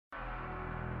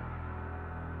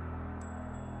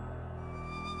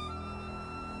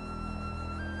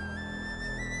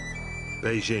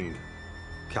Beijing,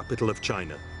 capital of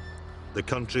China, the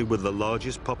country with the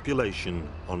largest population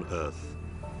on Earth.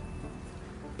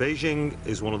 Beijing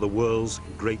is one of the world's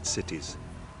great cities,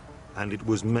 and it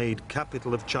was made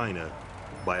capital of China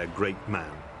by a great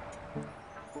man.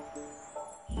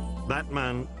 That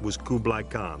man was Kublai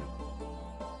Khan.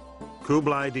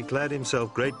 Kublai declared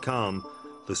himself Great Khan,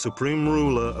 the supreme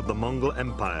ruler of the Mongol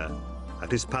Empire,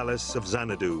 at his palace of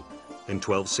Xanadu in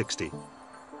 1260.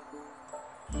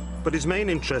 But his main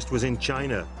interest was in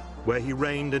China, where he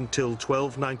reigned until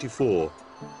 1294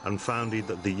 and founded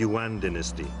the Yuan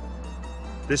dynasty.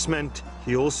 This meant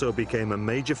he also became a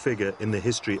major figure in the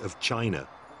history of China.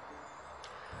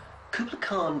 Kublai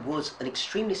Khan was an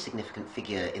extremely significant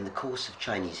figure in the course of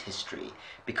Chinese history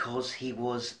because he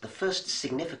was the first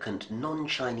significant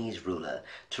non-Chinese ruler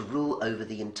to rule over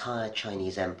the entire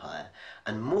Chinese empire,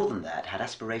 and more than that, had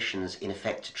aspirations in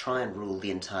effect to try and rule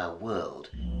the entire world.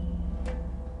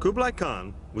 Kublai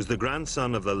Khan was the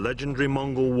grandson of the legendary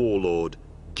Mongol warlord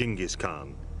Genghis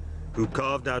Khan, who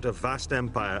carved out a vast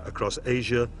empire across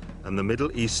Asia and the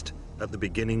Middle East at the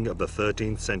beginning of the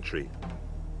 13th century.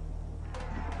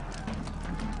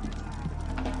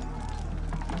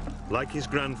 Like his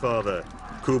grandfather,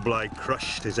 Kublai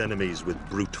crushed his enemies with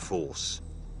brute force.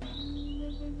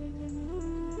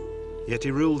 Yet he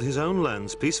ruled his own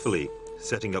lands peacefully,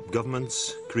 setting up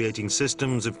governments, creating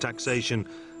systems of taxation,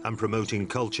 and promoting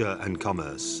culture and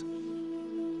commerce.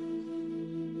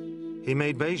 He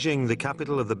made Beijing the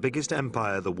capital of the biggest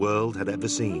empire the world had ever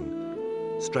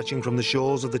seen, stretching from the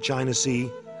shores of the China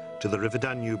Sea to the River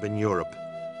Danube in Europe,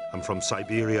 and from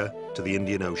Siberia to the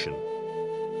Indian Ocean.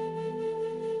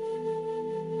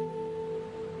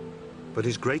 But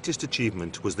his greatest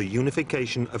achievement was the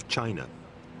unification of China,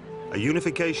 a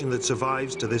unification that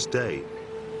survives to this day.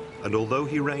 And although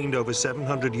he reigned over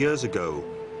 700 years ago,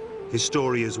 his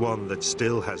story is one that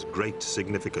still has great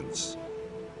significance.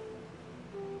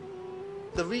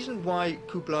 The reason why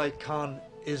Kublai Khan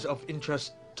is of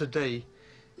interest today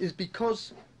is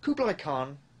because Kublai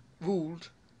Khan ruled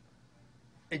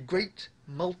a great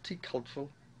multicultural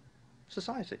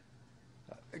society,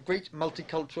 a great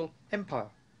multicultural empire.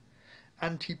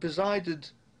 And he presided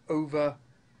over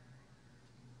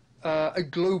a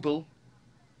global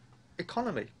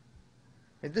economy.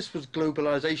 And this was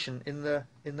globalization in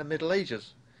the Middle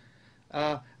Ages.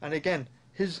 And again,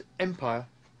 his empire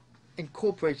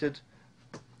incorporated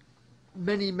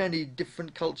many, many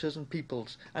different cultures and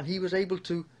peoples, and he was able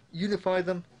to unify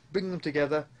them, bring them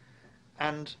together,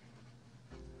 and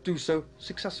do so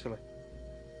successfully.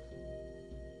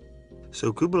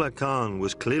 So Kublai Khan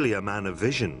was clearly a man of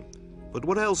vision. But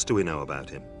what else do we know about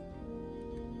him?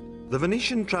 The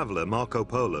Venetian traveller Marco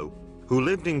Polo, who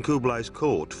lived in Kublai's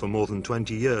court for more than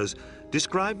 20 years,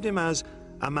 described him as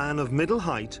a man of middle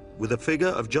height with a figure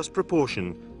of just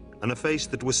proportion and a face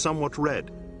that was somewhat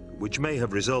red, which may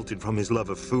have resulted from his love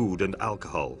of food and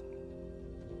alcohol.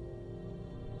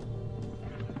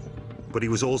 But he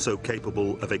was also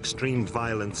capable of extreme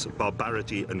violence,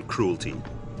 barbarity, and cruelty.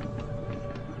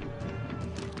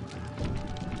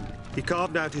 He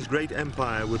carved out his great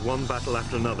empire with one battle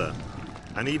after another,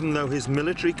 and even though his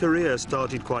military career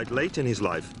started quite late in his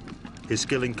life, his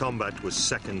skill in combat was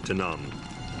second to none.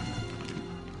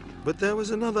 But there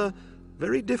was another,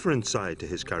 very different side to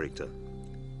his character.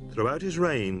 Throughout his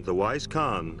reign, the wise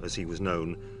Khan, as he was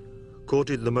known,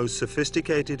 courted the most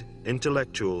sophisticated,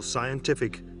 intellectual,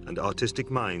 scientific, and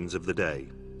artistic minds of the day.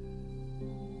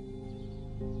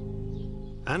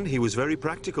 And he was very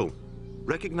practical,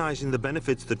 recognizing the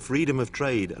benefits that freedom of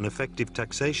trade and effective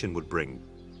taxation would bring.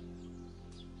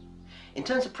 In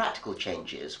terms of practical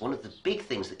changes, one of the big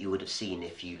things that you would have seen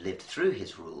if you lived through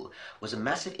his rule was a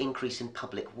massive increase in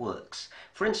public works.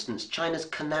 For instance, China's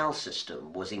canal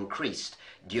system was increased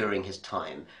during his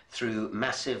time through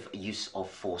massive use of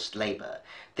forced labour.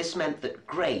 This meant that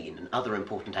grain and other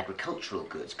important agricultural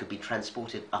goods could be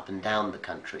transported up and down the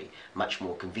country much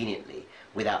more conveniently,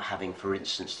 without having, for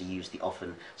instance, to use the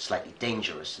often slightly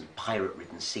dangerous and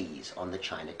pirate-ridden seas on the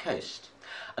China coast.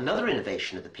 Another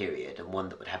innovation of the period, and one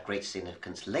that would have great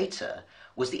significance later,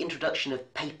 was the introduction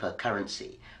of paper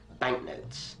currency,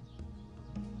 banknotes.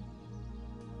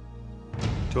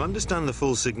 To understand the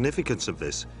full significance of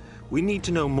this, we need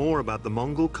to know more about the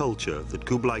Mongol culture that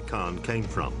Kublai Khan came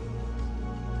from.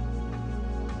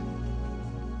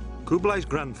 Kublai's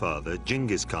grandfather,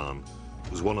 Genghis Khan,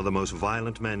 was one of the most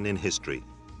violent men in history.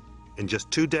 In just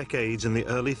 2 decades in the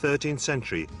early 13th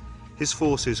century, his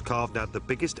forces carved out the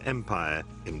biggest empire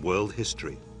in world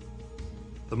history.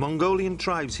 The Mongolian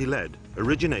tribes he led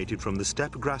originated from the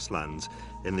steppe grasslands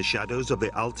in the shadows of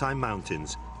the Altai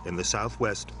Mountains in the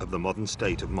southwest of the modern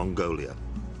state of Mongolia.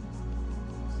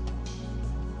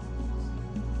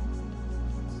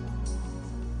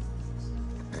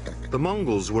 The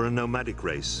Mongols were a nomadic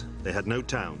race. They had no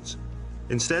towns.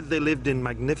 Instead, they lived in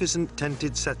magnificent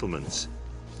tented settlements.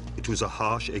 It was a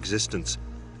harsh existence,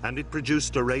 and it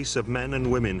produced a race of men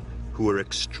and women who were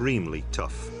extremely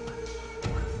tough.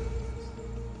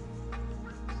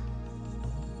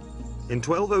 In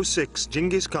 1206,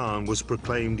 Genghis Khan was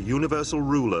proclaimed universal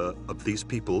ruler of these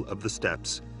people of the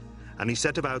steppes, and he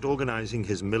set about organizing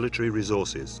his military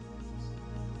resources.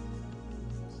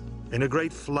 In a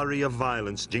great flurry of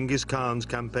violence, Genghis Khan's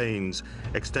campaigns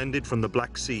extended from the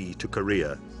Black Sea to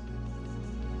Korea.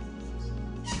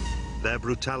 Their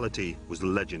brutality was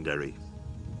legendary.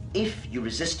 If you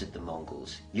resisted the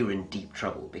Mongols, you were in deep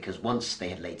trouble, because once they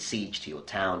had laid siege to your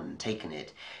town and taken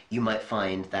it, you might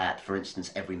find that, for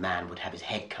instance, every man would have his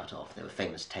head cut off. There were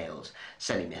famous tales,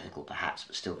 semi-mythical perhaps,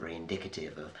 but still very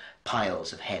indicative of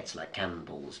piles of heads like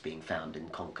cannonballs being found in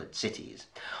conquered cities.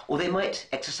 Or they might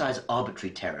exercise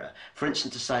arbitrary terror, for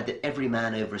instance, decide that every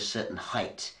man over a certain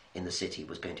height in the city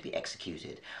was going to be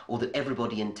executed, or that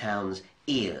everybody in town's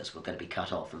ears were going to be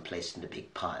cut off and placed in a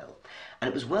big pile. And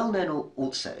it was well known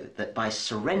also that by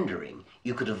surrendering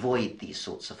you could avoid these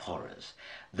sorts of horrors.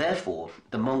 Therefore,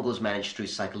 the Mongols managed through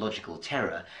psychological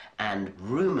terror and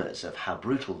rumours of how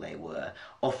brutal they were,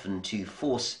 often to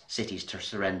force cities to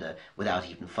surrender without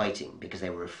even fighting, because they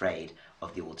were afraid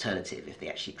of the alternative if they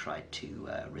actually tried to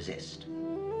resist.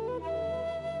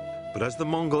 But as the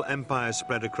Mongol Empire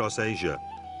spread across Asia,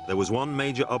 there was one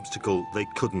major obstacle they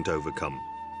couldn't overcome.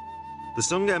 The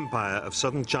Sung Empire of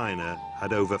southern China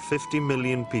had over 50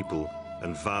 million people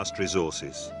and vast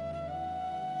resources.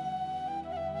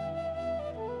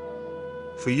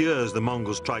 For years, the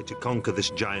Mongols tried to conquer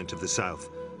this giant of the south,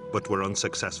 but were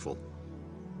unsuccessful.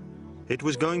 It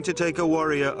was going to take a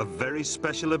warrior of very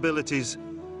special abilities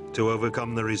to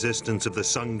overcome the resistance of the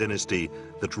Sung dynasty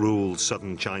that ruled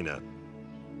southern China.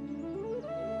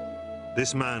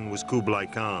 This man was Kublai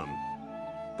Khan,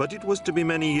 but it was to be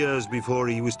many years before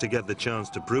he was to get the chance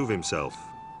to prove himself.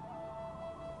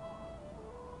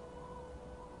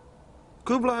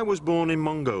 Kublai was born in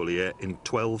Mongolia in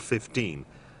 1215,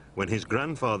 when his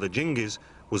grandfather Genghis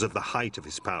was at the height of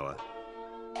his power.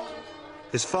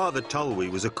 His father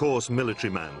Tolui was a coarse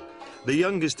military man, the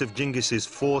youngest of Genghis's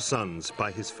 4 sons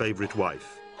by his favorite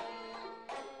wife.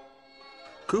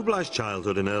 Kublai's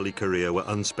childhood and early career were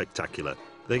unspectacular.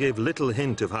 They gave little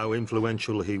hint of how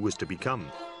influential he was to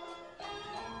become.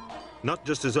 Not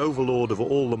just as overlord of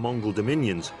all the Mongol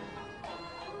dominions,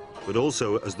 but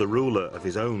also as the ruler of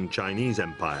his own Chinese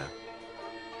empire.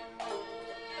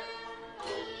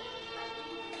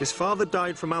 His father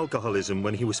died from alcoholism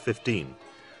when he was 15,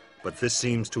 but this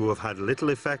seems to have had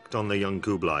little effect on the young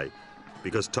Kublai,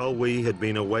 because Tolui had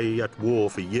been away at war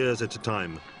for years at a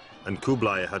time, and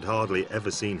Kublai had hardly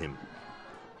ever seen him.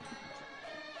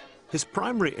 His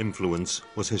primary influence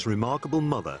was his remarkable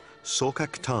mother,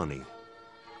 Sorkak Tani.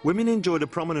 Women enjoyed a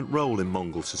prominent role in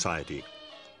Mongol society.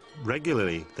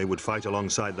 Regularly, they would fight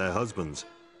alongside their husbands.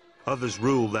 Others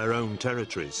ruled their own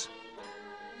territories.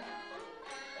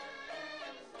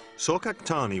 Sorkak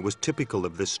Tani was typical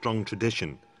of this strong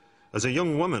tradition. As a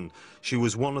young woman, she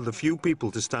was one of the few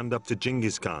people to stand up to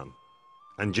Genghis Khan,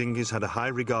 and Genghis had a high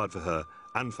regard for her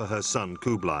and for her son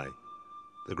Kublai.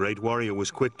 The great warrior was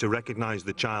quick to recognize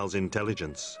the child's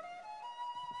intelligence.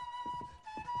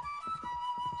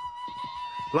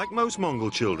 Like most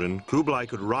Mongol children, Kublai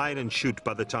could ride and shoot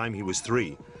by the time he was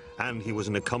 3, and he was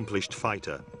an accomplished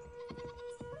fighter.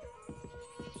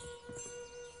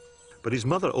 But his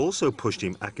mother also pushed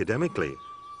him academically,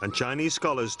 and Chinese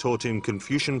scholars taught him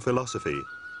Confucian philosophy,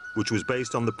 which was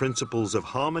based on the principles of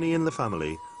harmony in the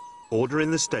family, order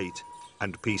in the state,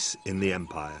 and peace in the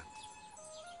empire.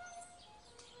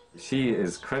 She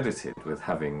is credited with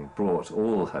having brought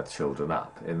all her children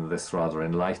up in this rather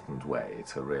enlightened way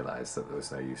to realize that there was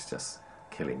no use just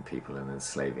killing people and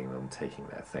enslaving them, taking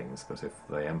their things, but if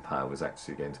the empire was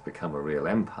actually going to become a real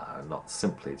empire, not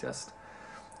simply just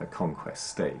a conquest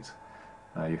state,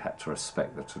 you had to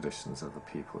respect the traditions of the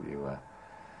people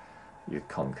you'd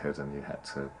conquered, and you had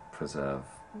to preserve,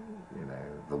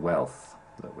 the wealth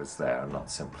that was there and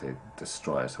not simply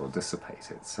destroy it or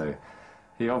dissipate it. So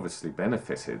he obviously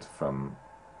benefited from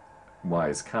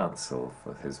wise counsel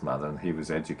for his mother, and he was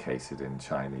educated in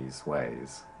Chinese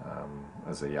ways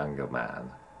as a younger man,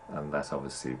 and that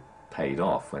obviously paid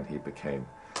off when he became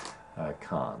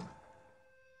Khan.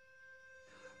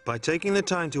 By taking the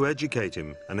time to educate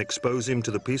him and expose him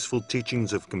to the peaceful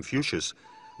teachings of Confucius,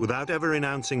 without ever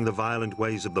renouncing the violent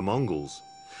ways of the Mongols,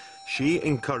 she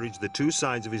encouraged the 2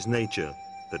 sides of his nature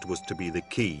that was to be the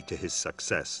key to his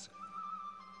success.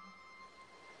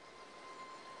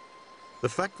 The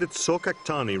fact that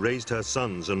Sorkaktani raised her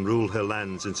sons and ruled her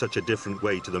lands in such a different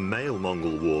way to the male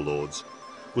Mongol warlords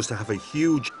was to have a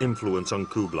huge influence on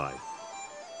Kublai.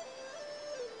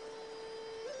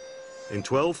 In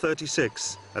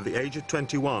 1236, at the age of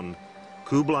 21,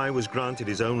 Kublai was granted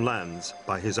his own lands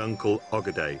by his uncle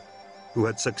Ogedei, who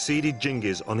had succeeded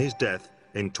Genghis on his death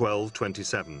in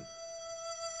 1227.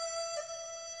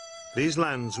 These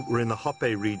lands were in the Hope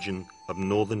region of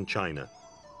northern China.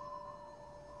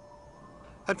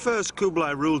 At first,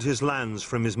 Kublai ruled his lands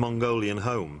from his Mongolian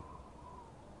home.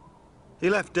 He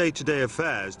left day-to-day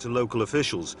affairs to local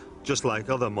officials, just like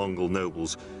other Mongol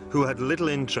nobles, who had little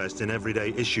interest in everyday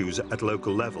issues at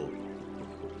local level.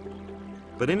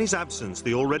 But in his absence,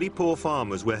 the already poor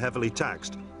farmers were heavily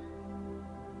taxed,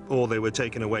 or they were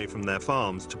taken away from their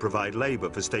farms to provide labor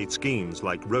for state schemes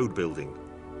like road building.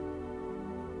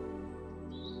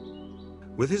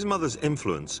 With his mother's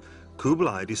influence,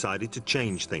 Kublai decided to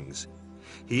change things.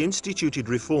 He instituted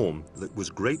reform that was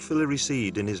gratefully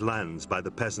received in his lands by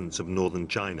the peasants of northern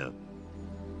China.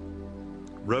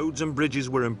 Roads and bridges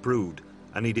were improved,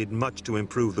 and he did much to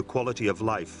improve the quality of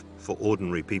life for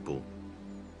ordinary people.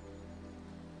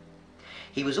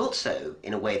 He was also,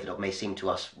 in a way that may seem to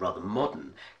us rather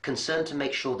modern, concerned to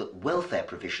make sure that welfare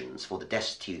provisions for the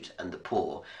destitute and the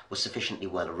poor were sufficiently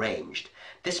well arranged.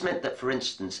 This meant that, for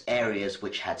instance, areas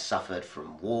which had suffered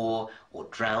from war or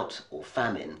drought or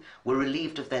famine were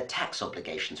relieved of their tax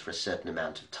obligations for a certain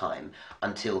amount of time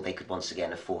until they could once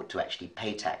again afford to actually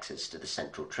pay taxes to the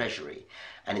central treasury.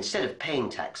 And instead of paying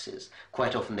taxes,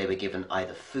 quite often they were given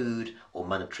either food or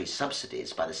monetary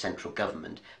subsidies by the central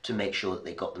government to make sure that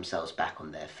they got themselves back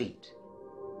on their feet.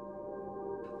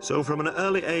 So from an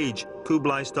early age,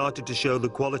 Kublai started to show the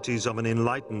qualities of an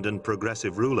enlightened and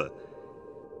progressive ruler.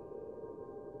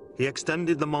 He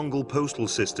extended the Mongol postal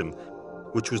system,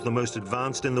 which was the most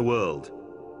advanced in the world.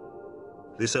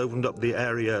 This opened up the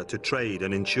area to trade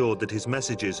and ensured that his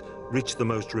messages reached the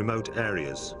most remote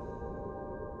areas.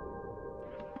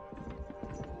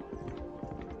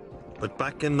 But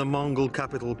back in the Mongol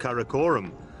capital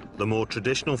Karakorum, the more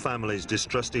traditional families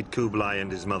distrusted Kublai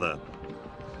and his mother.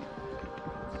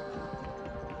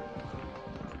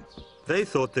 They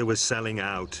thought they were selling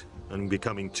out and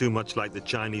becoming too much like the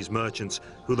Chinese merchants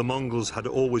who the Mongols had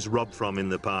always robbed from in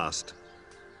the past.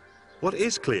 What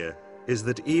is clear is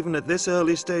that even at this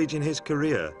early stage in his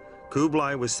career,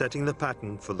 Kublai was setting the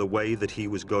pattern for the way that he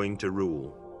was going to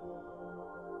rule.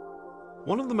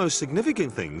 One of the most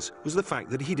significant things was the fact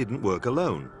that he didn't work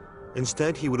alone.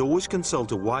 Instead, he would always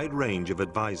consult a wide range of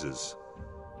advisors.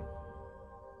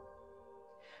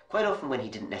 Quite often when he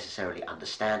didn't necessarily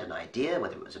understand an idea,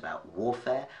 whether it was about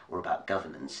warfare or about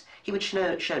governance, he would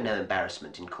show no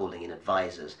embarrassment in calling in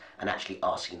advisors and actually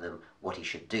asking them what he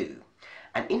should do.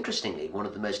 And interestingly, one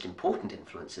of the most important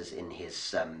influences in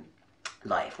his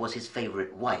life was his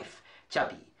favourite wife,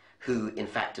 Chabi, who in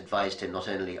fact advised him not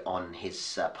only on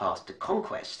his path to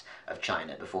conquest of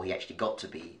China before he actually got to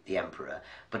be the emperor,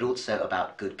 but also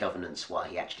about good governance while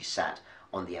he actually sat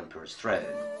on the emperor's throne.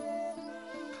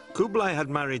 Kublai had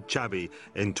married Chabi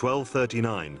in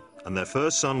 1239, and their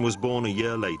first son was born a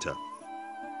year later.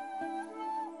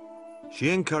 She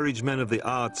encouraged men of the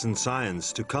arts and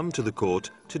science to come to the court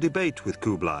to debate with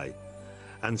Kublai,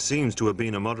 and seems to have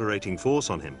been a moderating force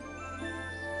on him.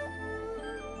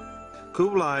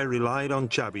 Kublai relied on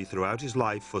Chabi throughout his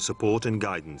life for support and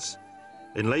guidance.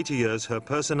 In later years, her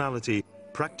personality,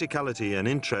 practicality and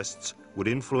interests would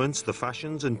influence the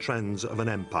fashions and trends of an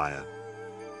empire.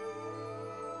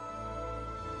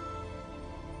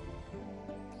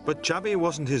 But Chabi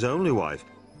wasn't his only wife,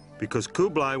 because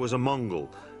Kublai was a Mongol,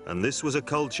 and this was a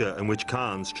culture in which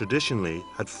Khans traditionally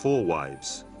had 4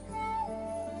 wives.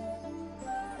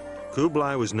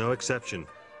 Kublai was no exception,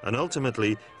 and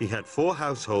ultimately he had 4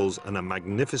 households and a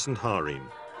magnificent harem.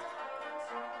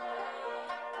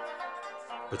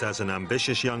 But as an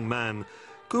ambitious young man,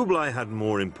 Kublai had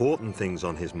more important things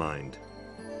on his mind,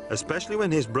 especially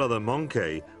when his brother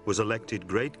Monkey was elected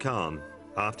Great Khan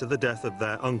after the death of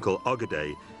their uncle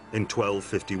Ogedei in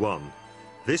 1251.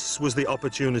 This was the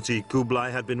opportunity Kublai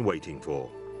had been waiting for.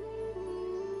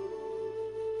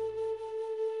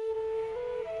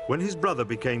 When his brother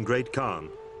became Great Khan,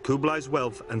 Kublai's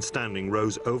wealth and standing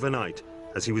rose overnight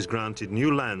as he was granted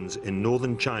new lands in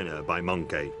northern China by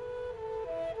Monkey.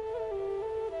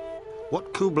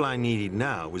 What Kublai needed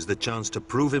now was the chance to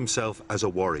prove himself as a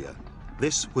warrior.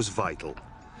 This was vital.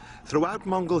 Throughout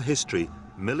Mongol history,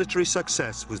 military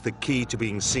success was the key to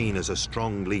being seen as a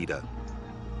strong leader.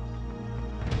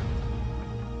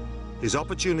 His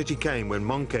opportunity came when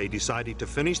Monkey decided to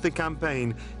finish the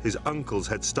campaign his uncles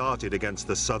had started against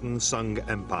the southern Sung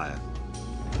Empire.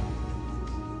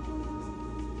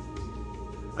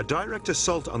 A direct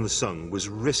assault on the Sung was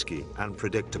risky and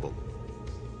predictable.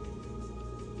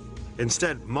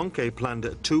 Instead, Mongke planned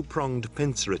a two-pronged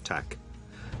pincer attack.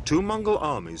 Two Mongol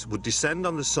armies would descend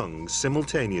on the Sung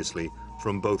simultaneously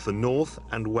from both the north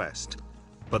and west.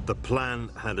 But the plan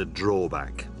had a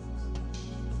drawback.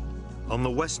 On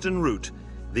the western route,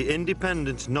 the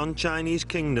independent non-Chinese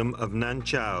kingdom of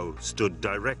Nanchao stood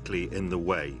directly in the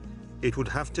way. It would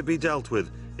have to be dealt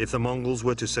with if the Mongols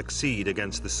were to succeed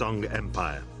against the Song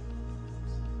Empire.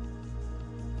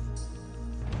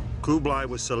 Kublai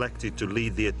was selected to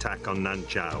lead the attack on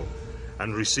Nanchao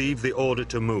and received the order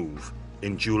to move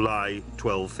in July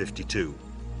 1252.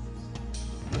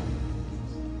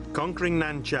 Conquering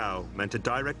Nanchao meant a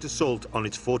direct assault on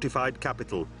its fortified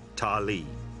capital, Tali.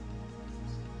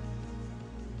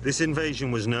 This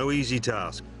invasion was no easy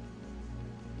task.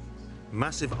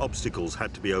 Massive obstacles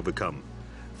had to be overcome.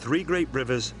 3 great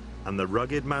rivers and the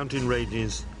rugged mountain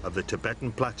ranges of the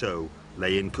Tibetan Plateau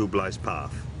lay in Kublai's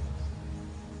path.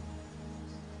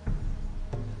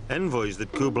 Envoys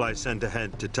that Kublai sent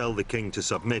ahead to tell the king to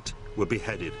submit were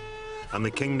beheaded, and the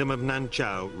kingdom of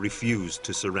Nanchao refused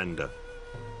to surrender.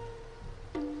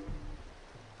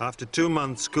 After 2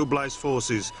 months, Kublai's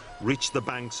forces reached the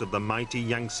banks of the mighty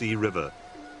Yangtze River.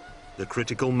 The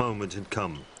critical moment had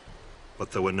come,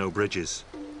 but there were no bridges.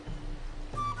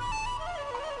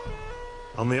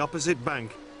 On the opposite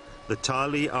bank, the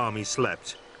Tali army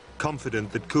slept,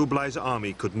 confident that Kublai's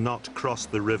army could not cross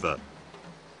the river.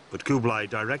 But Kublai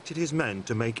directed his men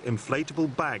to make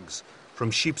inflatable bags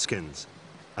from sheepskins,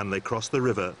 and they crossed the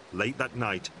river late that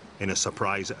night in a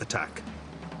surprise attack.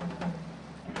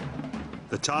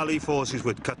 The Tali forces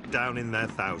were cut down in their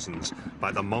thousands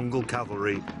by the Mongol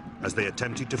cavalry as they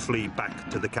attempted to flee back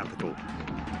to the capital.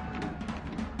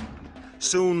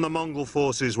 Soon the Mongol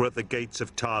forces were at the gates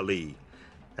of Tali.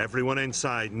 Everyone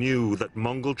inside knew that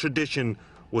Mongol tradition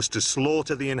was to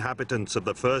slaughter the inhabitants of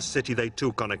the first city they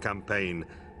took on a campaign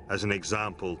as an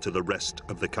example to the rest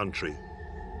of the country.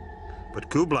 But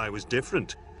Kublai was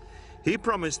different. He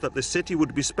promised that the city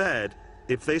would be spared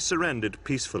if they surrendered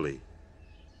peacefully.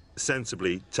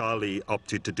 Sensibly, Tali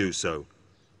opted to do so,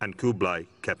 and Kublai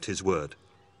kept his word.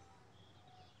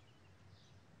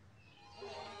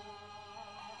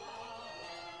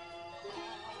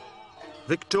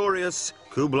 Victorious,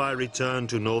 Kublai returned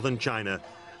to northern China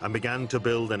and began to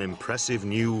build an impressive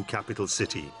new capital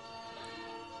city.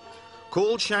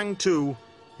 Called Shangtu,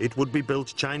 it would be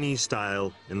built Chinese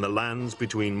style in the lands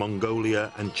between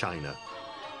Mongolia and China.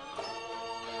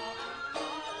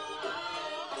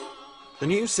 The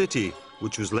new city,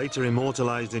 which was later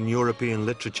immortalized in European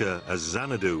literature as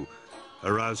Xanadu,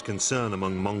 aroused concern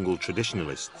among Mongol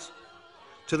traditionalists.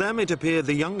 To them it appeared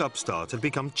the young upstart had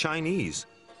become Chinese.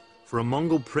 For a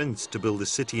Mongol prince to build a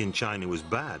city in China was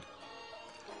bad.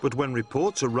 But when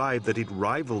reports arrived that it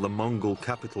rivaled the Mongol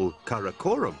capital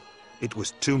Karakoram, it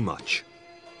was too much.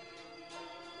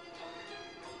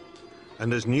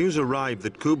 And as news arrived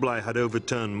that Kublai had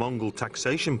overturned Mongol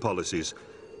taxation policies,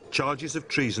 charges of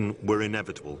treason were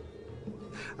inevitable,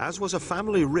 as was a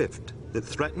family rift that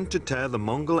threatened to tear the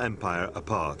Mongol Empire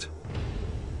apart.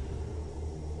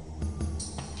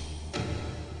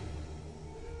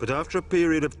 But after a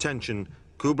period of tension,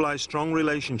 Kublai's strong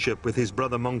relationship with his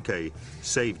brother Mongke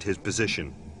saved his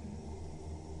position.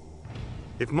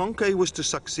 If Mongke was to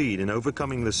succeed in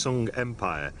overcoming the Sung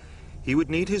Empire, he would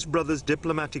need his brother's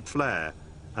diplomatic flair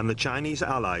and the Chinese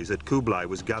allies that Kublai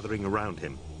was gathering around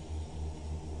him.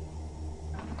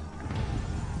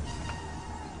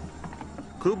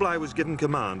 Kublai was given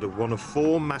command of one of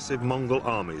 4 massive Mongol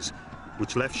armies,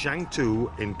 which left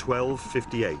Shangtu in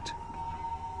 1258.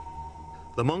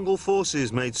 The Mongol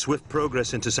forces made swift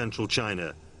progress into central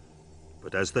China,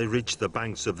 but as they reached the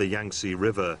banks of the Yangtze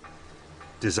River,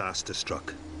 disaster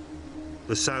struck.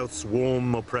 The south's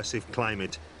warm, oppressive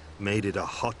climate made it a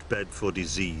hotbed for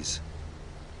disease.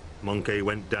 Mongke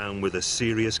went down with a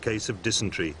serious case of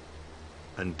dysentery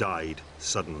and died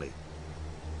suddenly.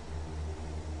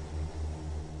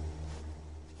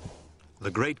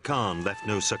 The Great Khan left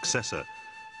no successor,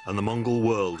 and the Mongol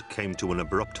world came to an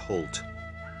abrupt halt.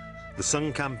 The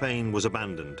Sung campaign was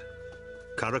abandoned.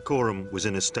 Karakoram was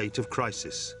in a state of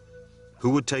crisis.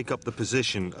 Who would take up the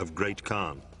position of Great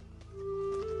Khan?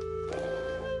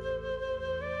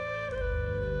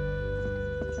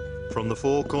 From the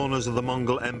 4 corners of the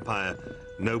Mongol Empire,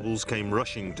 nobles came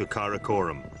rushing to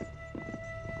Karakoram.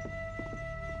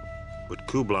 But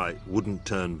Kublai wouldn't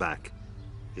turn back.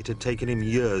 It had taken him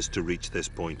years to reach this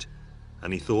point,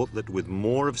 and he thought that with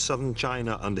more of southern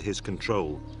China under his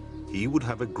control, he would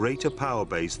have a greater power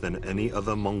base than any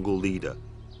other Mongol leader.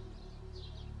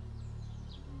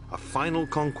 a final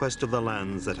conquest of the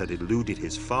lands that had eluded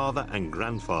his father and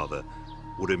grandfather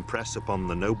would impress upon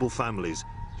the noble families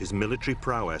his military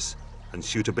prowess and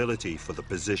suitability for the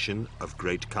position of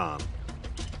Great Khan.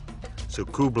 So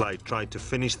Kublai tried to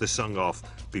finish the Sung off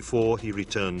before he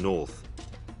returned north.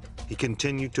 He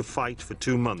continued to fight for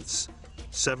 2 months,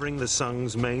 severing the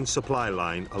Sung's main supply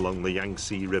line along the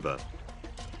Yangtze River.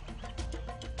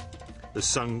 The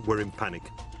Sung were in panic.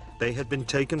 They had been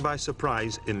taken by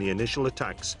surprise in the initial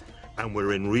attacks and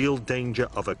were in real danger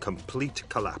of a complete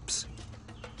collapse.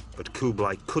 But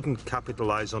Kublai couldn't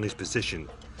capitalize on his position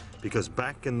because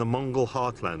back in the Mongol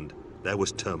heartland there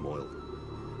was turmoil.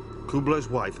 Kublai's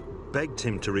wife begged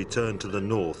him to return to the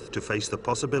north to face the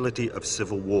possibility of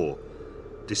civil war,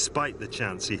 despite the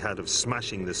chance he had of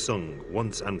smashing the Sung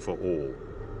once and for all.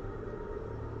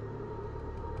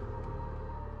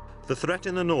 The threat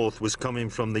in the north was coming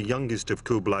from the youngest of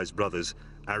Kublai's brothers,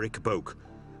 Arik Bok,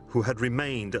 who had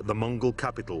remained at the Mongol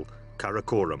capital,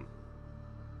 Karakorum.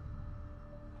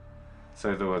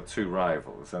 So there were two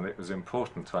rivals, and it was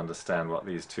important to understand what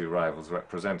these two rivals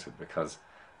represented, because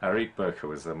Arik Bok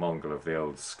was a Mongol of the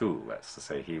old school. That's to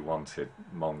say, he wanted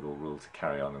Mongol rule to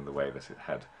carry on in the way that it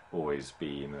had always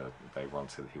been. He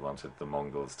wanted the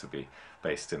Mongols to be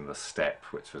based in the steppe,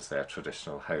 which was their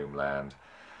traditional homeland,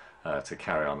 to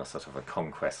carry on a sort of a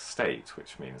conquest state,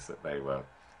 which means that they were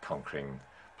conquering,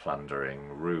 plundering,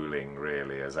 ruling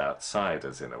really as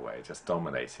outsiders in a way, just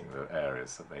dominating the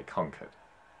areas that they conquered.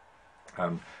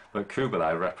 But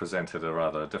Kublai represented a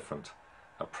rather different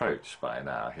approach by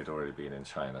now. He'd already been in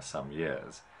China some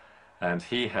years, and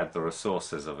he had the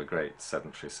resources of a great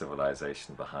sedentary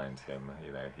civilization behind him.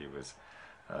 You know, he was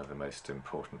the most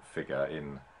important figure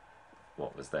in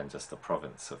what was then just the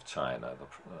province of China,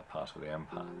 the part of the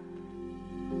empire.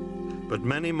 But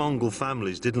many Mongol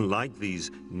families didn't like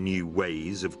these new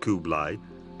ways of Kublai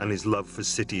and his love for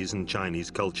cities and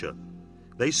Chinese culture.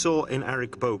 They saw in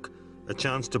Arik Bok a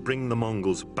chance to bring the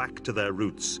Mongols back to their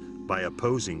roots by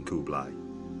opposing Kublai.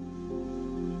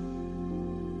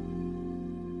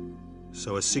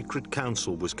 So a secret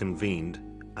council was convened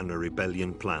and a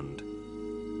rebellion planned.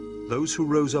 Those who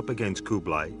rose up against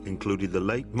Kublai included the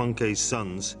late Möngke's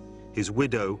sons, his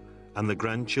widow, and the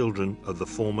grandchildren of the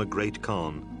former Great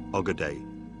Khan, Ögedei.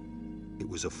 It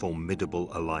was a formidable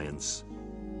alliance.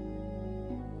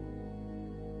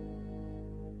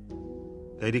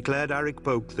 They declared Arik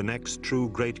Bok the next true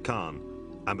Great Khan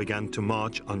and began to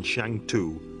march on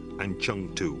Shangtu and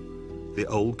Chengtu, the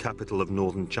old capital of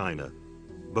northern China,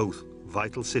 both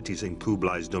vital cities in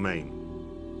Kublai's domain.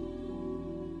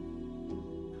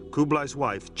 Kublai's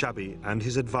wife, Chabi, and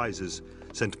his advisors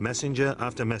sent messenger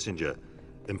after messenger,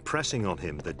 impressing on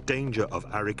him the danger of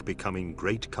Arik becoming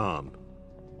Great Khan.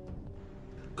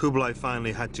 Kublai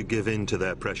finally had to give in to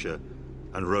their pressure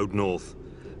and rode north,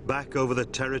 back over the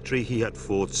territory he had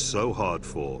fought so hard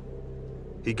for.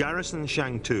 He garrisoned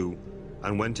Shangtu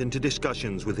and went into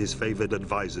discussions with his favored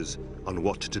advisors on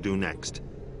what to do next.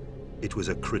 It was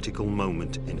a critical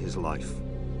moment in his life.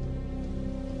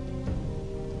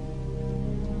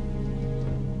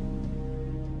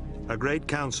 A great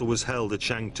council was held at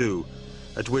Shangtu,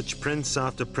 at which prince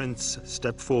after prince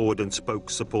stepped forward and spoke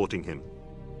supporting him.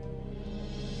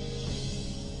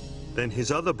 Then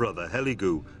his other brother,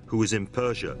 Heligu, who was in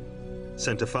Persia,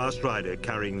 sent a fast rider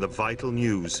carrying the vital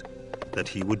news that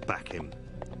he would back him.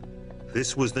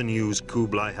 This was the news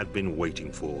Kublai had been waiting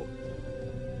for.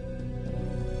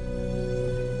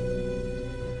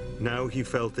 Now he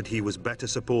felt that he was better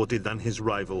supported than his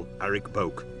rival, Arik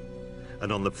Bok,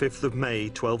 and on the 5th of May,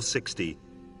 1260,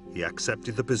 he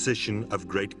accepted the position of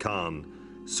Great Khan,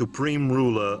 supreme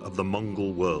ruler of the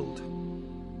Mongol world.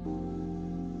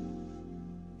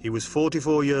 He was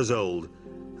 44 years old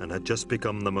and had just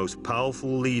become the most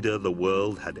powerful leader the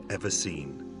world had ever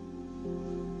seen.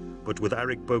 But with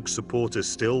Arik Bok's supporters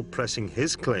still pressing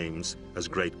his claims as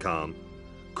Great Khan,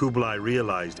 Kublai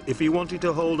realized if he wanted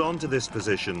to hold on to this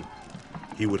position,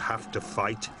 he would have to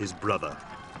fight his brother.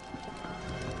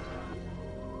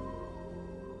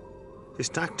 His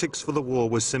tactics for the war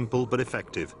were simple but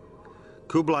effective.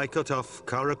 Kublai cut off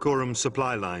Karakorum's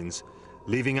supply lines,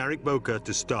 leaving Arik Bok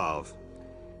to starve.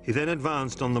 He then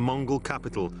advanced on the Mongol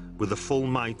capital with the full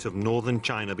might of northern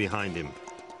China behind him.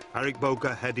 Arik Bok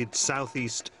headed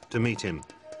southeast to meet him,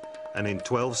 and in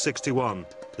 1261,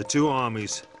 the two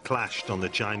armies clashed on the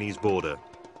Chinese border.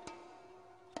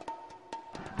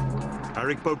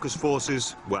 Arik Bok's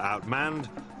forces were outmanned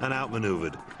and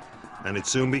outmaneuvered, and it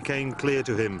soon became clear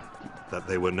to him that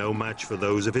they were no match for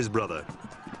those of his brother.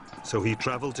 So he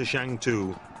traveled to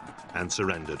Shangtu and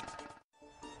surrendered.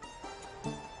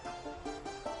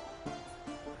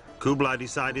 Kublai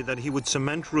decided that he would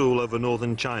cement rule over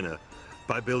northern China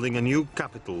by building a new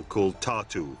capital called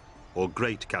Tartu, or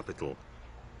Great Capital.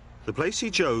 The place he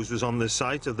chose was on the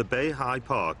site of the Beihai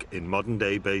Park in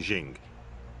modern-day Beijing.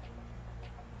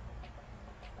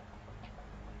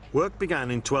 Work began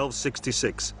in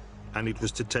 1266, and it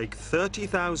was to take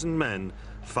 30,000 men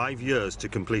 5 years to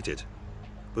complete it.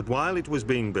 But while it was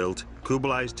being built,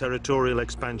 Kublai's territorial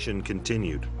expansion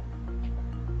continued.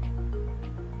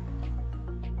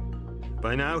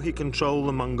 By now he controlled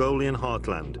the Mongolian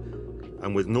heartland,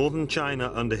 and with northern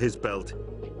China under his belt,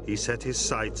 he set his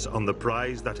sights on the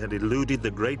prize that had eluded the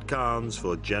great Khans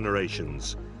for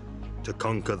generations, to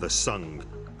conquer the Sung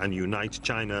and unite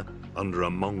China under a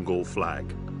Mongol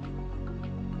flag.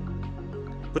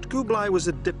 But Kublai was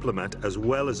a diplomat as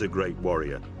well as a great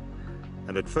warrior,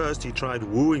 and at first he tried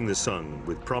wooing the Sung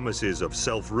with promises of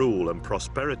self-rule and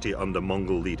prosperity under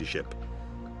Mongol leadership.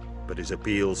 But his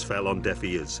appeals fell on deaf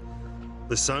ears.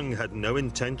 The Sung had no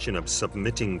intention of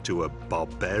submitting to a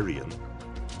barbarian.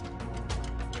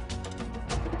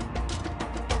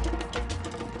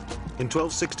 In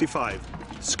 1265,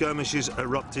 skirmishes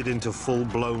erupted into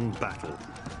full-blown battle.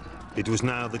 It was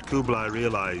now that Kublai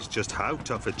realized just how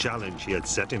tough a challenge he had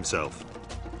set himself.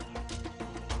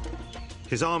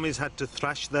 His armies had to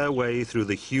thrash their way through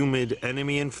the humid,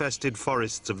 enemy-infested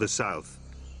forests of the south.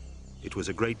 It was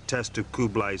a great test of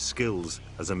Kublai's skills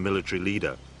as a military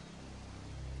leader.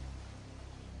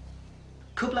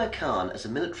 Kublai Khan, as a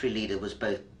military leader, was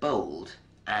both bold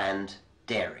and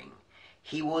daring.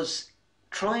 He was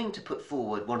trying to put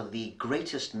forward one of the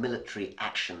greatest military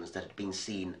actions that had been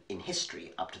seen in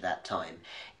history up to that time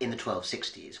in the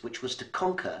 1260s, which was to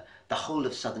conquer the whole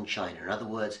of southern China. In other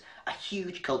words, a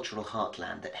huge cultural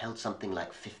heartland that held something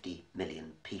like 50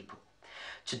 million people.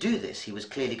 To do this, he was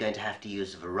clearly going to have to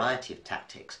use a variety of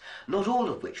tactics, not all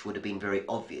of which would have been very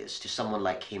obvious to someone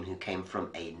like him who came from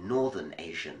a northern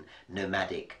Asian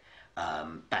nomadic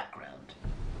background.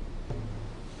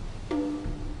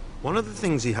 One of the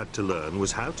things he had to learn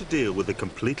was how to deal with a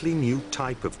completely new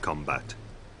type of combat,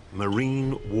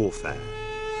 marine warfare.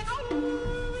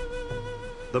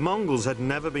 The Mongols had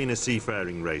never been a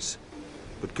seafaring race,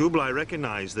 but Kublai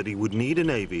recognized that he would need a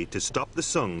navy to stop the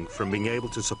Sung from being able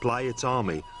to supply its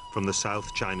army from the South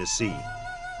China Sea.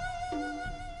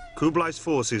 Kublai's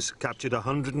forces captured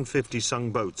 150 Sung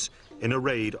boats in a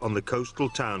raid on the coastal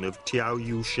town of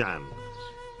Tiaoyushan.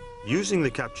 Using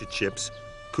the captured ships,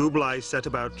 Kublai set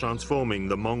about transforming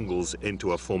the Mongols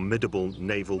into a formidable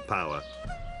naval power.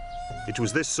 It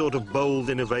was this sort of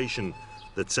bold innovation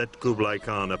that set Kublai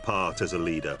Khan apart as a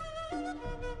leader.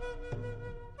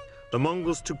 The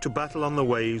Mongols took to battle on the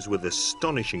waves with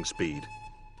astonishing speed.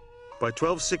 By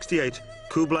 1268,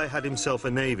 Kublai had himself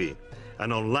a navy,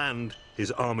 and on land,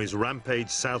 his armies rampaged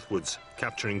southwards,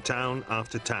 capturing town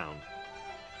after town.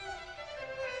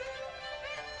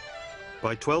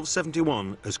 By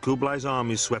 1271, as Kublai's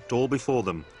armies swept all before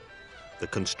them, the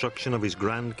construction of his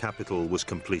grand capital was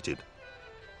completed.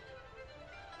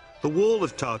 The wall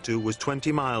of Tartu was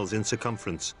 20 miles in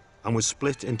circumference and was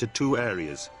split into two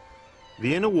areas.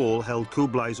 The inner wall held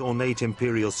Kublai's ornate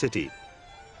imperial city.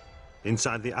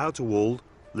 Inside the outer wall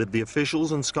lived the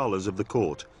officials and scholars of the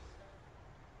court.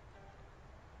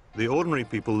 The ordinary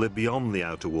people lived beyond the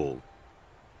outer wall.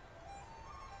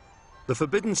 The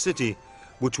Forbidden City,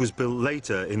 which was built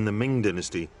later in the Ming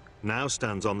dynasty, now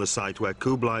stands on the site where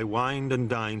Kublai wined and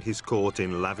dined his court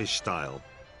in lavish style.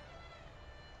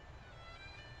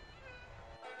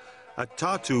 At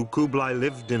Tartu, Kublai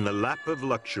lived in the lap of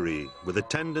luxury, with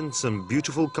attendants and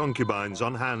beautiful concubines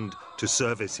on hand to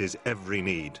service his every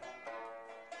need.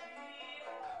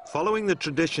 Following the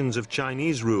traditions of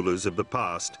Chinese rulers of the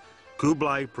past,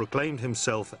 Kublai proclaimed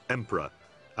himself emperor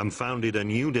and founded a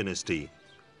new dynasty,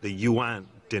 the Yuan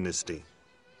dynasty.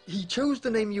 He chose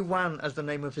the name Yuan as the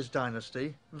name of his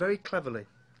dynasty very cleverly.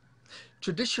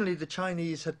 Traditionally, the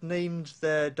Chinese had named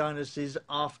their dynasties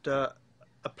after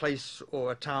a place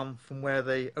or a town from where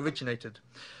they originated.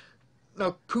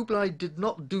 Now, Kublai did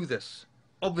not do this.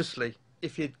 Obviously,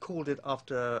 if he had called it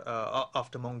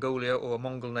after Mongolia or a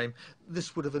Mongol name,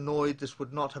 this would have annoyed, this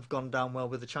would not have gone down well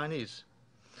with the Chinese.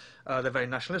 They're very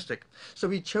nationalistic. So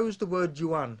he chose the word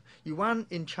Yuan. Yuan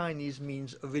in Chinese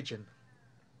means origin.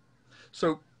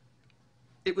 So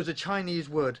it was a Chinese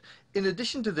word. In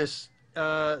addition to this,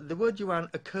 the word Yuan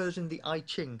occurs in the I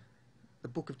Ching, the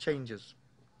Book of Changes,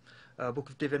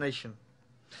 Book of Divination.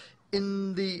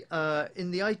 In the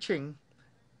I Ching,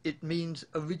 it means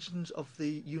origins of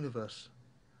the universe.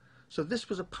 So this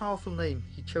was a powerful name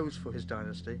he chose for his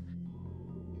dynasty.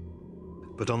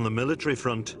 But on the military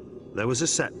front, there was a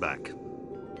setback.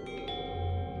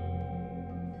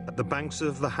 At the banks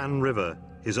of the Han River,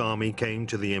 his army came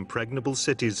to the impregnable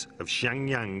cities of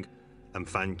Xiangyang and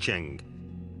Fancheng.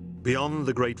 Beyond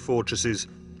the great fortresses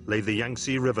lay the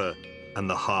Yangtze River and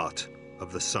the heart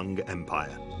of the Sung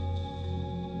Empire.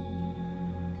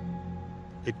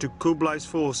 It took Kublai's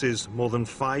forces more than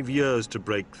 5 years to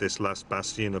break this last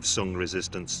bastion of Sung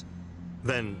resistance.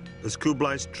 Then, as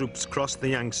Kublai's troops crossed the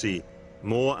Yangtze,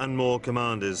 more and more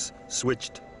commanders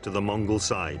switched to the Mongol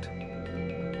side.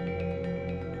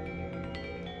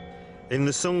 In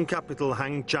the Sung capital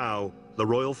Hangzhou, the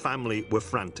royal family were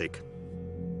frantic.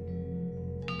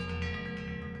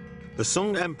 The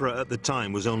Sung emperor at the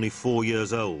time was only 4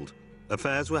 years old.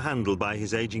 Affairs were handled by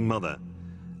his aging mother,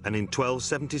 and in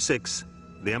 1276,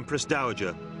 the Empress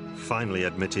Dowager finally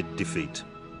admitted defeat.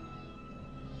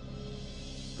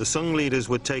 The Sung leaders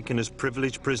were taken as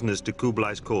privileged prisoners to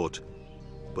Kublai's court,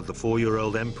 but the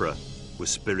 4-year-old emperor was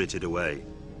spirited away.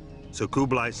 So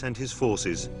Kublai sent his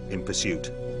forces in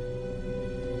pursuit.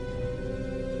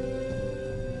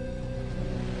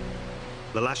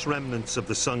 The last remnants of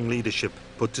the Sung leadership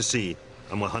put to sea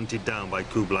and were hunted down by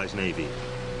Kublai's navy.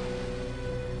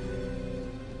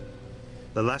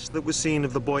 The last that was seen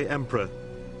of the boy emperor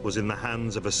was in the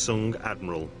hands of a Sung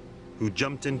admiral, who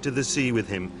jumped into the sea with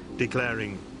him,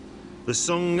 declaring, "The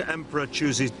Sung emperor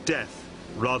chooses death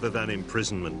rather than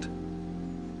imprisonment."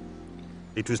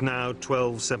 It was now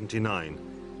 1279.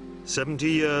 70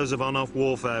 years of on-off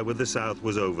warfare with the south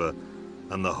was over,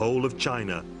 and the whole of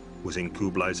China was in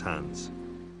Kublai's hands.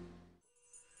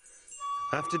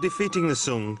 After defeating the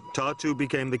Sung, Tartu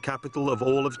became the capital of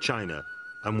all of China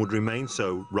and would remain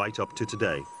so right up to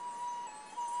today.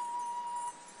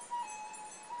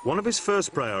 One of his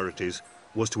first priorities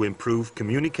was to improve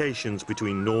communications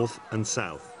between north and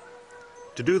south.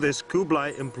 To do this, Kublai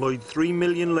employed 3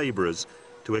 million laborers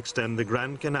to extend the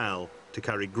Grand Canal to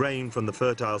carry grain from the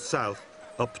fertile south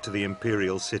up to the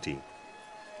imperial city.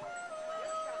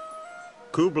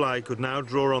 Kublai could now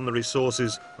draw on the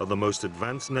resources of the most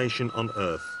advanced nation on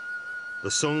earth. The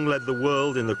Sung led the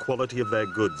world in the quality of their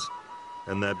goods,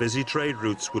 and their busy trade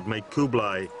routes would make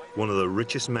Kublai one of the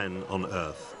richest men on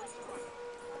earth.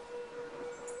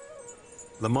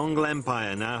 The Mongol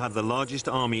Empire now had the largest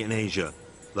army in Asia,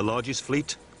 the largest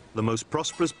fleet, the most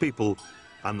prosperous people,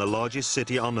 and the largest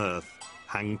city on earth,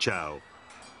 Hangzhou.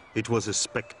 It was a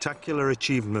spectacular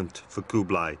achievement for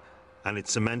Kublai, and it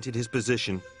cemented his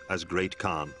position as Great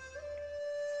Khan.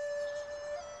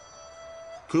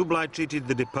 Kublai treated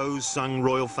the deposed Sung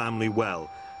royal family well,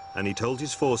 and he told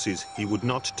his forces he would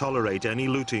not tolerate any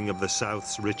looting of the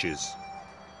south's riches.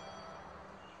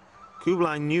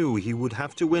 Kublai knew he would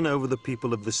have to win over the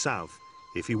people of the south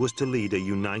if he was to lead a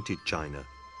united China.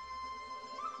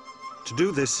 To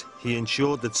do this, he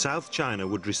ensured that South China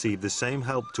would receive the same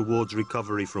help towards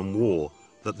recovery from war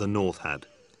that the north had.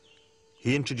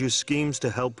 He introduced schemes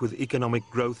to help with economic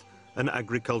growth and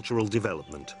agricultural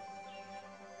development.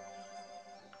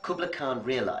 Kublai Khan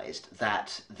realized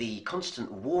that the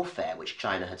constant warfare which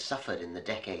China had suffered in the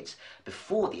decades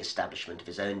before the establishment of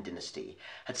his own dynasty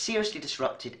had seriously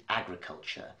disrupted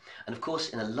agriculture. And of course,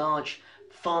 in a large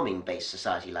farming-based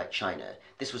society like China,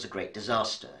 this was a great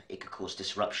disaster. It could cause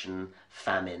disruption,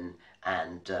 famine,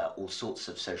 and all sorts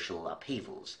of social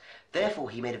upheavals.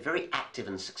 Therefore, he made a very active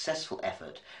and successful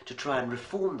effort to try and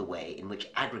reform the way in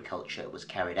which agriculture was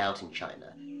carried out in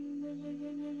China.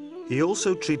 He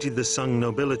also treated the Sung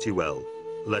nobility well,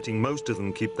 letting most of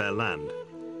them keep their land.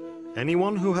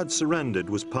 Anyone who had surrendered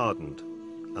was pardoned,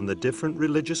 and the different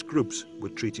religious groups were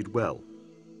treated well.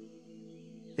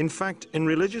 In fact, in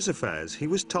religious affairs, he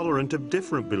was tolerant of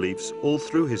different beliefs all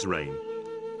through his reign.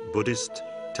 Buddhists,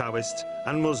 Taoists,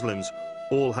 and Muslims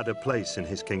all had a place in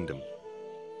his kingdom.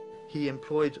 He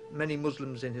employed many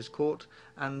Muslims in his court,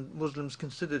 and Muslims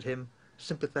considered him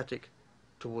sympathetic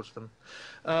towards them.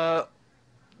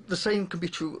 The same can be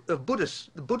true of Buddhists.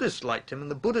 The Buddhists liked him,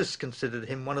 and the Buddhists considered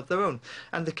him one of their own.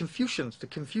 And the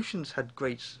Confucians had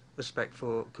great respect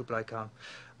for Kublai Khan.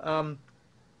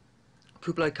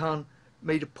 Kublai Khan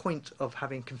made a point of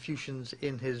having Confucians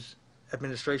in his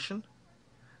administration.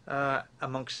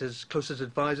 Amongst his closest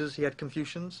advisors, he had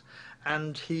Confucians,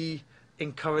 and he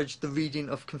encouraged the reading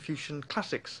of Confucian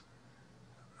classics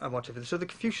and whatever. So the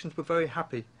Confucians were very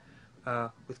happy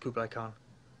with Kublai Khan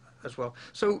as well.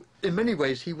 So in many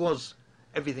ways, he was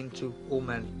everything to all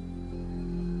men.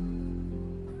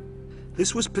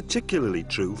 This was particularly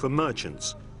true for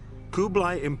merchants.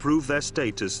 Kublai improved their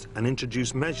status and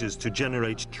introduced measures to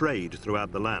generate trade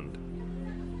throughout the land.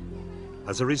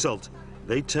 As a result,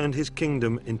 they turned his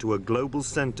kingdom into a global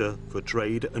center for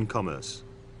trade and commerce.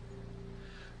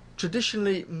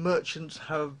 Traditionally, merchants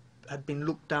had been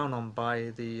looked down on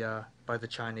by the by the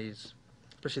Chinese,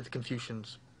 especially the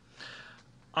Confucians.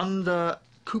 Under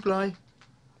Kublai,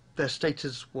 their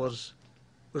status was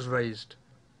raised.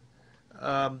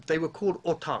 They were called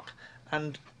autark,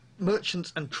 and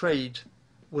merchants and trade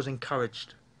was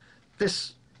encouraged.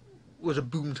 This was a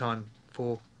boom time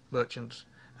for merchants,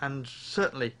 and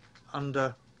certainly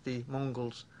under the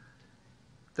Mongols,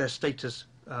 their status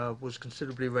was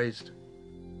considerably raised.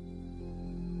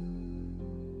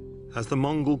 As the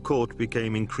Mongol court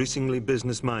became increasingly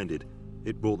business-minded,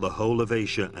 it brought the whole of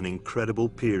Asia an incredible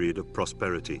period of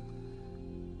prosperity.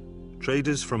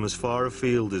 Traders from as far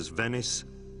afield as Venice,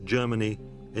 Germany,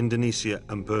 Indonesia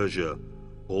and Persia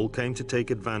all came to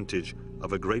take advantage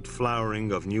of a great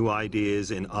flowering of new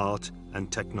ideas in art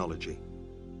and technology.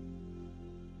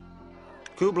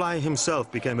 Kublai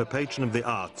himself became a patron of the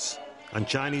arts, and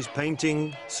Chinese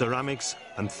painting, ceramics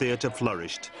and theatre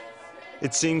flourished.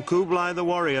 It seemed Kublai the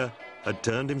warrior had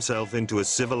turned himself into a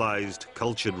civilized,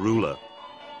 cultured ruler.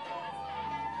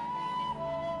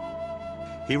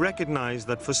 He recognized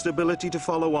that for stability to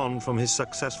follow on from his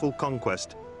successful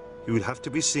conquest, he would have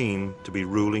to be seen to be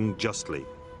ruling justly.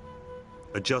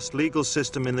 A just legal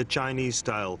system in the Chinese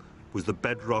style was the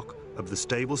bedrock of the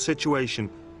stable situation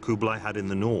Kublai had in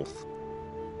the north.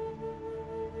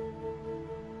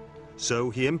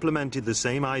 So he implemented the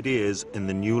same ideas in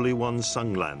the newly won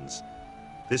Sung lands.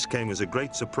 This came as a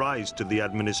great surprise to the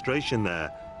administration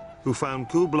there, who found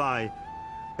Kublai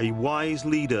a wise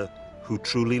leader who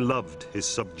truly loved his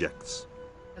subjects.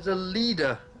 As a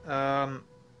leader,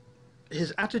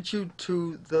 his attitude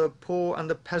to the poor and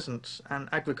the peasants and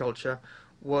agriculture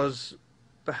was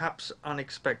perhaps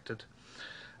unexpected.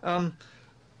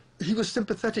 He was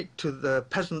sympathetic to the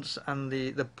peasants and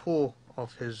the poor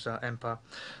of his empire.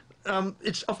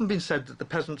 It's often been said that the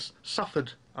peasants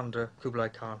suffered under Kublai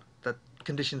Khan, that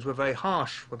conditions were very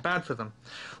harsh, were bad for them.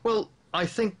 Well, I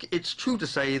think it's true to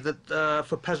say that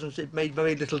for peasants it made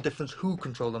very little difference who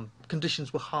controlled them.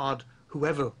 Conditions were hard,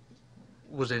 whoever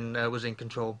was in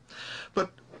control.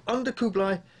 But under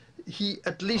Kublai, he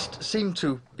at least seemed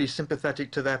to be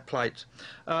sympathetic to their plight.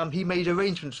 He made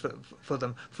arrangements for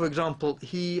them. For example,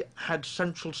 he had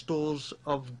central stores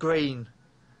of grain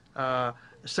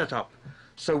set up,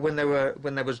 so when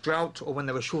there was drought or when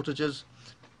there were shortages,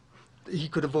 he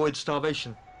could avoid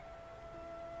starvation.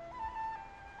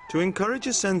 To encourage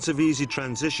a sense of easy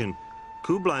transition,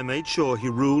 Kublai made sure he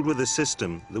ruled with a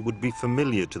system that would be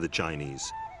familiar to the Chinese.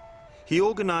 He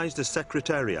organized a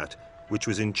secretariat which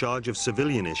was in charge of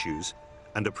civilian issues,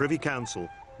 and a privy council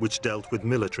which dealt with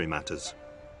military matters.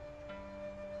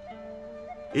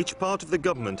 Each part of the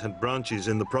government had branches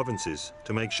in the provinces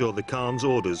to make sure the Khan's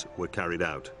orders were carried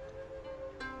out.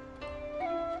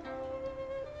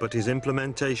 But his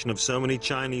implementation of so many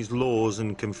Chinese laws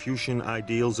and Confucian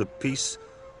ideals of peace,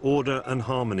 order and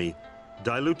harmony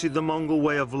diluted the Mongol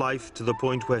way of life to the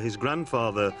point where his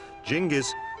grandfather,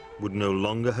 Genghis, would no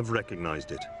longer have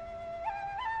recognized it.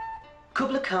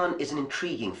 Kublai Khan is an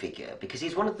intriguing figure because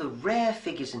he's one of the rare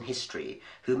figures in history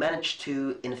who managed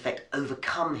to, in effect,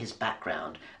 overcome his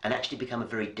background and actually become a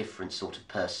very different sort of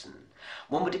person.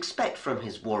 One would expect from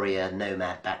his warrior,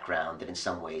 nomad background that in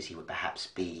some ways he would perhaps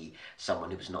be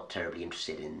someone who was not terribly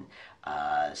interested in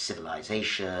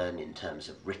civilization, in terms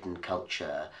of written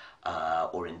culture,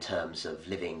 or in terms of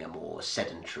living a more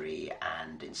sedentary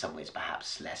and in some ways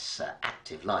perhaps less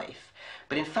active life.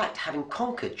 But in fact, having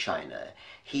conquered China,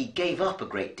 he gave up a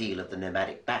great deal of the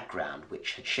nomadic background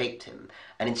which had shaped him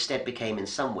and instead became in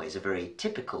some ways a very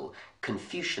typical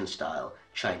Confucian-style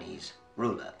Chinese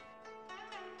ruler.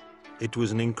 It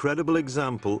was an incredible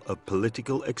example of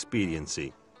political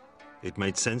expediency. It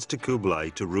made sense to Kublai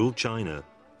to rule China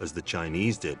as the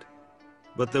Chinese did.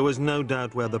 But there was no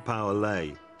doubt where the power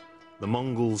lay. The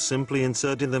Mongols simply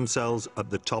inserted themselves at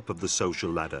the top of the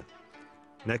social ladder.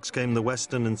 Next came the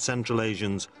Western and Central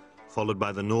Asians, followed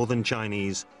by the Northern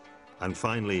Chinese, and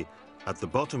finally, at the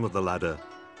bottom of the ladder,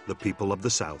 the people of the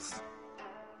South.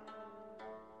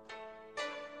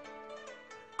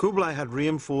 Kublai had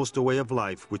reinforced a way of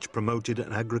life which promoted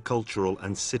an agricultural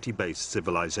and city-based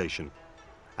civilization,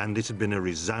 and it had been a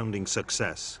resounding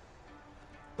success.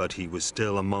 But he was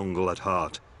still a Mongol at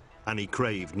heart, and he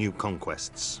craved new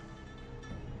conquests.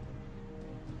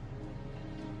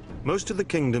 Most of the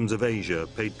kingdoms of Asia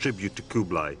paid tribute to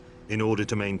Kublai in order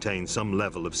to maintain some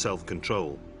level of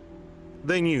self-control.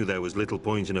 They knew there was little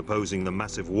point in opposing the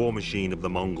massive war machine of the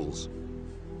Mongols.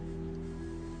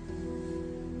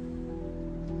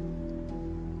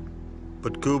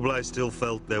 But Kublai still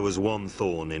felt there was one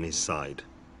thorn in his side: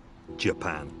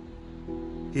 Japan.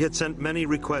 He had sent many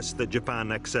requests that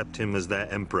Japan accept him as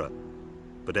their emperor,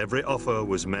 but every offer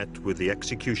was met with the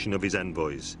execution of his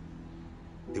envoys.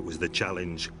 It was the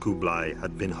challenge Kublai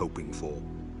had been hoping for.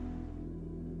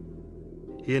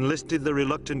 He enlisted the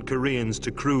reluctant Koreans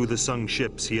to crew the sunk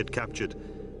ships he had captured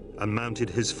and mounted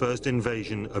his first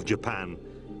invasion of Japan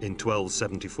in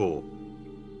 1274.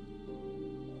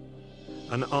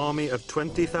 An army of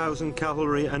 20,000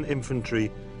 cavalry and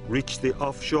infantry reached the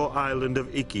offshore island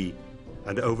of Iki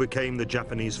and overcame the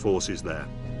Japanese forces there.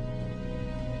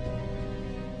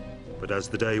 But as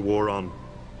the day wore on,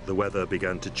 the weather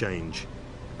began to change,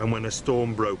 and when a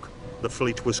storm broke, the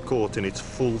fleet was caught in its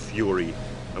full fury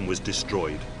and was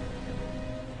destroyed.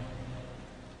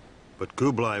 But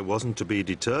Kublai wasn't to be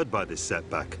deterred by this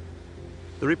setback.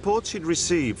 The reports he'd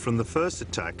received from the first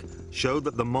attack showed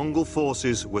that the Mongol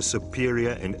forces were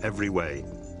superior in every way.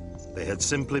 They had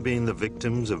simply been the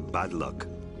victims of bad luck.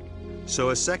 So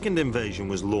a second invasion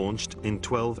was launched in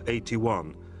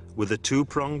 1281 with a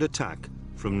two-pronged attack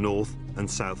from North and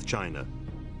South China.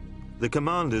 The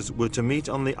commanders were to meet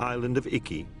on the island of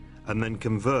Iki and then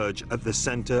converge at the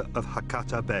center of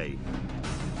Hakata Bay.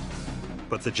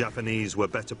 But the Japanese were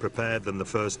better prepared than the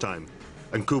first time,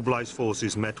 and Kublai's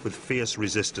forces met with fierce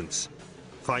resistance.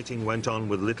 Fighting went on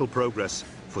with little progress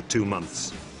for 2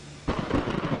 months.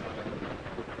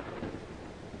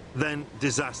 Then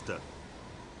disaster.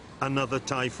 Another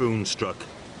typhoon struck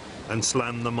and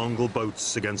slammed the Mongol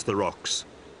boats against the rocks.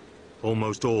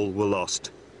 Almost all were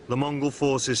lost. The Mongol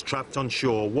forces trapped on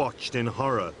shore watched in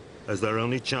horror as their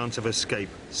only chance of escape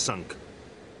sunk.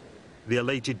 The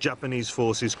elated Japanese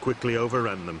forces quickly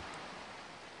overran them.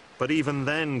 But even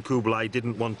then, Kublai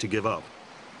didn't want to give up.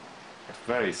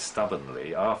 Very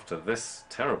stubbornly, after this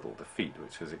terrible defeat,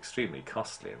 which was extremely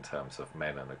costly in terms of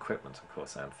men and equipment, of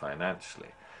course, and financially,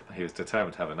 he was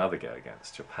determined to have another go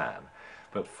against Japan.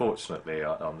 But fortunately,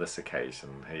 on this occasion,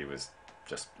 he was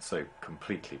just so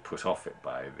completely put off it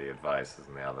by the advisors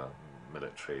and the other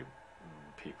military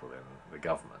people in the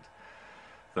government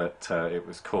that it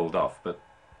was called off. But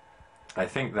I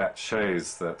think that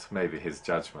shows that maybe his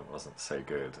judgment wasn't so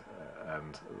good,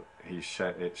 and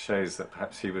it shows that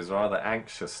perhaps he was rather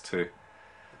anxious to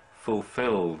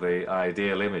fulfill the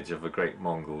ideal image of a great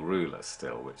Mongol ruler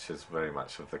still, which is very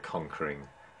much of the conquering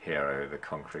hero, the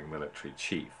conquering military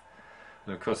chief.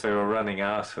 And of course they were running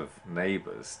out of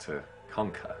neighbours to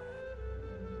conquer.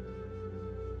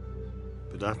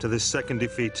 But after this second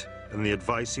defeat and the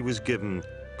advice he was given,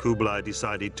 Kublai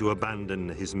decided to abandon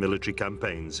his military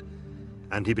campaigns,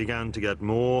 and he began to get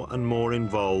more and more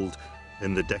involved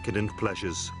in the decadent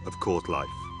pleasures of court life.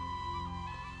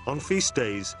 On feast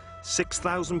days,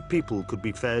 6,000 people could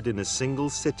be fed in a single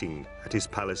sitting at his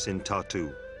palace in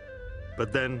Tartu.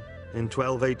 But then, in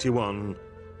 1281,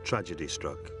 tragedy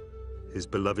struck. His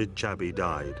beloved Chabi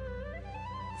died,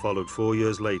 followed 4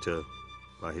 years later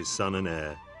by his son and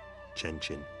heir,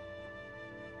 Chenchin.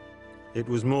 It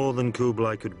was more than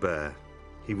Kublai could bear.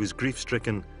 He was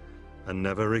grief-stricken and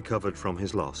never recovered from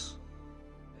his loss.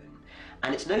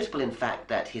 And it's notable, in fact,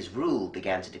 that his rule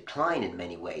began to decline in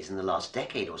many ways in the last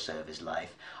decade or so of his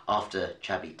life after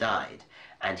Chabi died,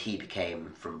 and he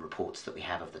became, from reports that we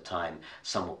have of the time,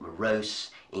 somewhat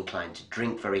morose, inclined to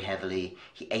drink very heavily.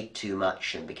 He ate too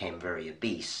much and became very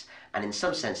obese, and in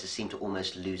some senses seemed to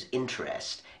almost lose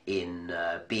interest in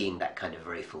being that kind of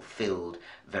very fulfilled,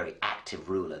 very active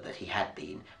ruler that he had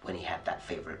been when he had that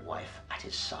favorite wife at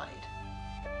his side.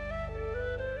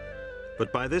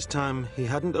 But by this time, he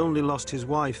hadn't only lost his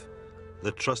wife.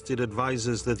 The trusted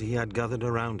advisors that he had gathered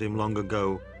around him long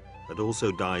ago had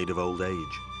also died of old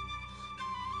age.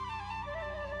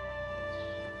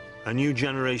 A new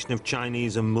generation of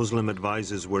Chinese and Muslim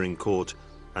advisors were in court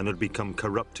and had become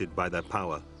corrupted by their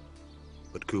power.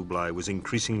 But Kublai was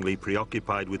increasingly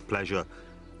preoccupied with pleasure,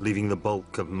 leaving the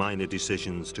bulk of minor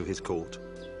decisions to his court.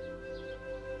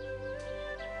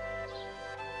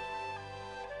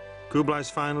 Kublai's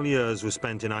final years were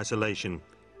spent in isolation.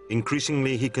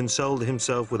 Increasingly, he consoled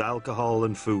himself with alcohol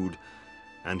and food,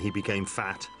 and he became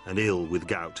fat and ill with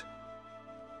gout.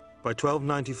 By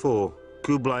 1294,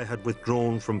 Kublai had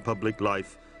withdrawn from public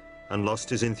life and lost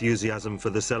his enthusiasm for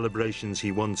the celebrations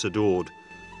he once adored.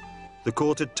 The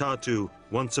court at Tartu,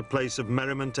 once a place of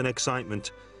merriment and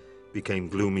excitement, became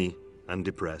gloomy and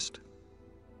depressed.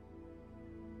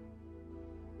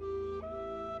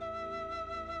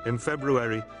 In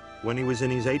February, when he was in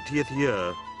his 80th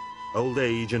year, old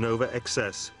age and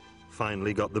over-excess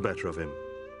finally got the better of him.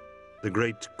 The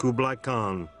great Kublai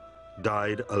Khan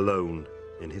died alone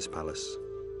in his palace.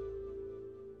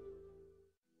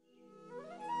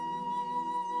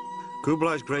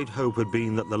 Kublai's great hope had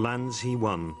been that the lands he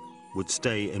won would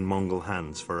stay in Mongol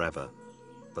hands forever.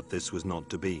 But this was not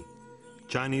to be.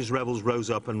 Chinese rebels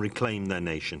rose up and reclaimed their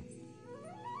nation.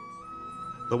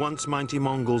 the once mighty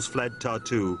Mongols fled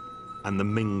Tartu, and the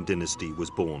Ming dynasty was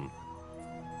born.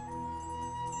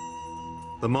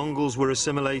 The Mongols were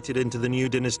assimilated into the new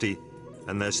dynasty,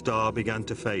 and their star began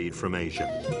to fade from Asia.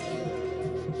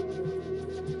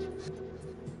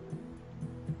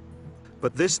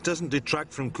 But this doesn't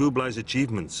detract from Kublai's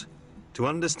achievements. To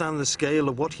understand the scale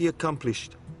of what he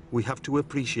accomplished, we have to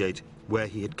appreciate where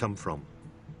he had come from.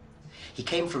 He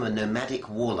came from a nomadic,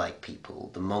 warlike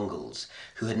people, the Mongols,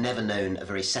 who had never known a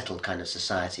very settled kind of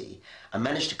society, and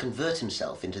managed to convert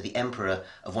himself into the emperor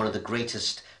of one of the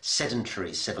greatest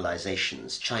sedentary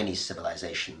civilizations, Chinese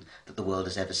civilization, that the world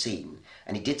has ever seen.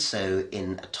 And he did so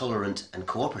in a tolerant and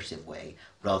cooperative way,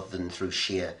 rather than through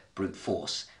sheer brute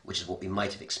force, which is what we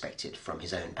might have expected from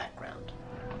his own background.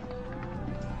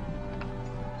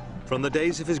 From the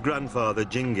days of his grandfather,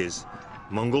 Genghis,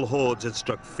 Mongol hordes had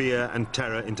struck fear and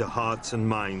terror into hearts and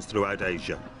minds throughout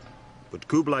Asia. But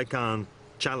Kublai Khan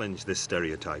challenged this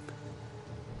stereotype.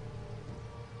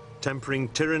 Tempering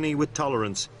tyranny with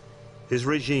tolerance, his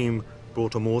regime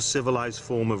brought a more civilized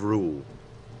form of rule.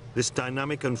 This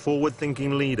dynamic and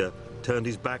forward-thinking leader turned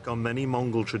his back on many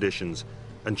Mongol traditions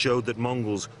and showed that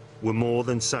Mongols were more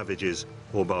than savages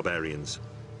or barbarians.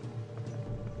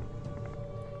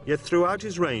 Yet throughout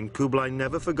his reign, Kublai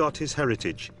never forgot his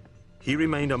heritage. He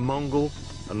remained a Mongol,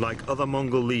 and like other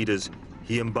Mongol leaders,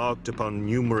 he embarked upon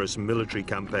numerous military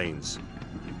campaigns.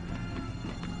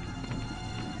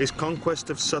 His conquest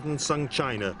of southern Sung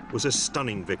China was a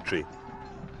stunning victory.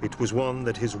 It was one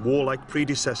that his warlike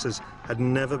predecessors had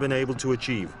never been able to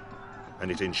achieve, and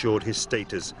it ensured his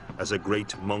status as a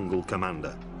great Mongol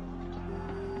commander.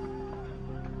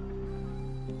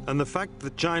 And the fact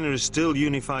that China is still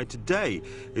unified today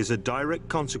is a direct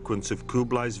consequence of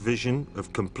Kublai's vision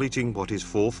of completing what his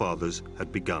forefathers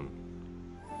had begun.